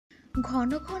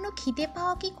ঘন ঘন খিদে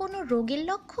পাওয়া কি কোনো রোগের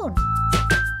লক্ষণ?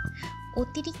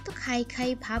 অতিরিক্ত খাই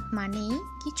খাই ভাব মানেই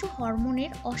কিছু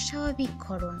হরমোনের অস্বাভাবিক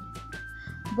ক্ষরণ,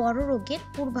 বড় রোগের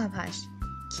পূর্বাভাস।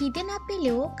 খিদে না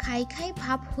পেলেও খাই খাই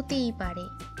ভাব হতেই পারে,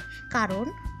 কারণ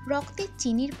রক্তে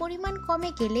চিনির পরিমাণ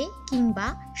কমে গেলে কিংবা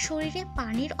শরীরে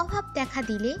পানির অভাব দেখা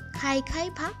দিলে খাই খাই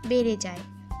ভাব বেড়ে যায়।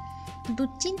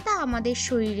 দুশ্চিন্তা আমাদের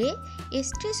শরীরে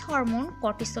স্ট্রেস হরমোন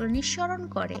কর্টিসল নিঃসরণ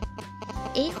করে।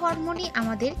 এই হরমোনই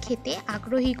আমাদের খেতে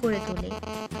আগ্রহী করে তোলে।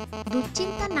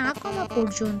 দুশ্চিন্তা না কমা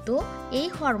পর্যন্ত এই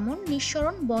হরমোন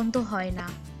নিঃসরণ বন্ধ হয় না।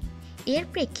 এর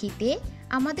প্রেক্ষিতে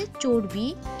আমাদের চর্বি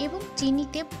এবং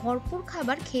চিনিতে ভরপুর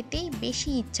খাবার খেতেই বেশি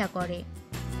ইচ্ছা করে,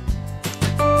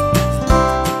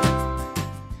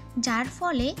 যার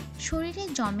ফলে শরীরে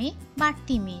জমে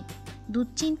বাড়তি মেদ।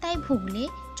 দুশ্চিন্তায় ভুগলে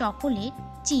চকোলেট,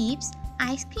 চিপস,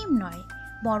 আইসক্রিম নয়,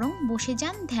 বরং বসে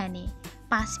যান ধ্যানে।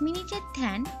 5 মিনিটের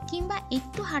ধ্যান কিংবা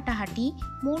একটু হাঁটাহাঁটি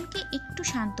মনকে একটু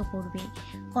শান্ত করবে,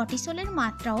 কর্টিসলের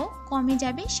মাত্রাও কমে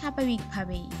যাবে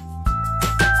স্বাভাবিকভাবেই।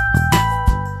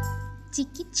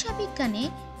 চিকিৎসা বিজ্ঞানে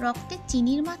রক্তে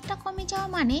চিনির মাত্রা কমে যাওয়া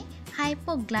মানে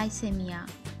হাইপোগ্লাইসেমিয়া।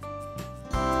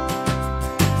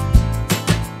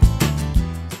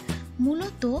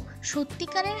 মূলত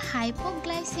সত্যিকারের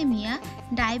হাইপোগ্লাইসেমিয়া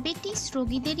ডায়াবেটিস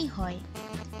রোগীদেরই হয়।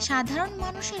 সাধারণ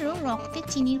মানুষেরও রক্তে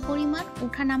চিনির পরিমাণ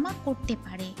ওঠানামা করতে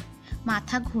পারে।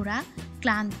 মাথা ঘোরা,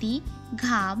 ক্লান্তি,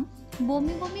 ঘাম,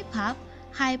 বমি বমি ভাব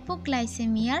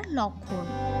হাইপোগ্লাইসেমিয়ার লক্ষণ।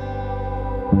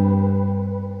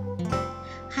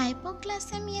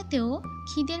 হাইপোগ্লাইসেমিয়াতেও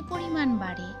খিদের পরিমাণ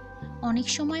বাড়ে। অনেক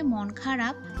সময় মন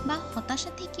খারাপ বা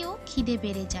হতাশা থেকেও খিদে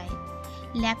বেড়ে যায়।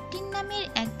 ল্যাপটিন নামের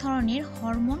এক ধরনের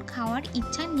হরমোন খাওয়ার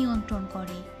ইচ্ছা নিয়ন্ত্রণ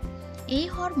করে। এই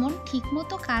হরমোন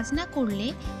ঠিকমতো কাজ না করলে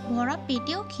ভরা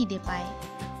পেটেও খিদে পায়।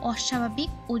 অস্বাভাবিক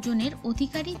ওজনের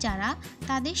অধিকারী যারা,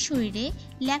 তাদের শরীরে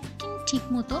ল্যাপটিন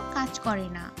ঠিকমতো কাজ করে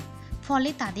না, ফলে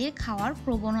তাদের খাওয়ার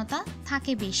প্রবণতা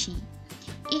থাকে বেশি।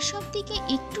 এসব দিকে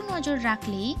একটু নজর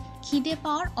রাখলেই খিদে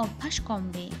পাওয়ার অভ্যাস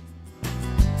কমবে।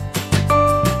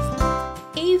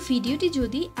 এই ভিডিওটি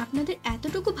যদি আপনাদের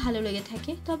এতটুকু ভালো লেগে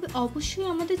থাকে তবে অবশ্যই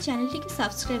আমাদের চ্যানেলটিকে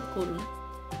সাবস্ক্রাইব করুন।